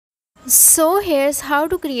So here's how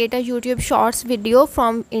to create a YouTube Shorts video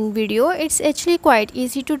from Invideo. It's actually quite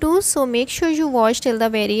easy to do, so make sure you watch till the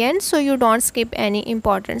very end so you don't skip any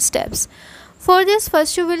important steps. For this,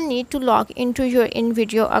 first you will need to log into your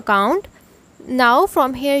Invideo account. Now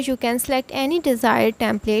from here you can select any desired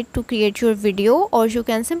template to create your video, or you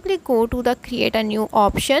can simply go to the create a new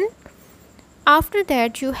option. After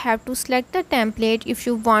that you have to select the template if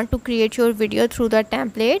you want to create your video through the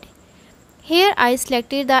template. Here I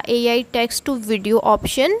selected the AI text to video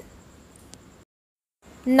option.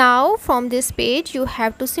 Now from this page you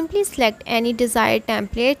have to simply select any desired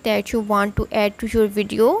template that you want to add to your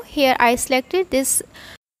video. Here I selected this.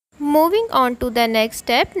 Moving on to the next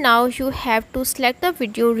step, now you have to select the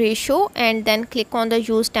video ratio and then click on the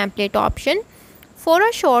use template option. For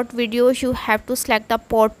a short video you have to select the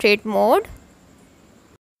portrait mode.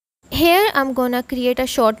 Here I'm gonna create a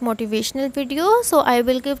short motivational video, so I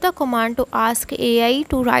will give the command to ask AI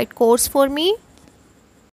to write quotes for me.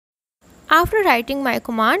 After writing my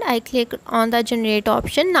command, I click on the generate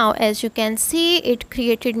option. Now as you can see, it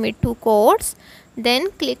created me 2 quotes. Then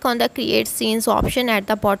click on the create scenes option at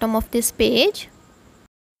the bottom of this page.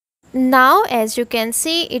 Now as you can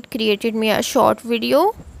see, it created me a short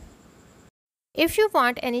video. If you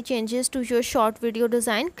want any changes to your short video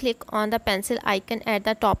design, click on the pencil icon at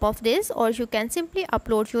the top of this, or you can simply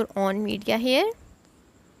upload your own media here.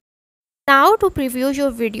 Now to preview your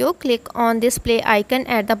video, click on this play icon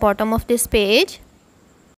at the bottom of this page.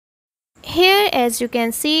 Here as you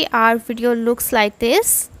can see, our video looks like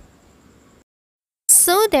this.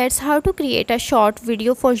 So that's how to create a short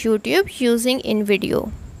video for YouTube using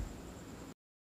Invideo.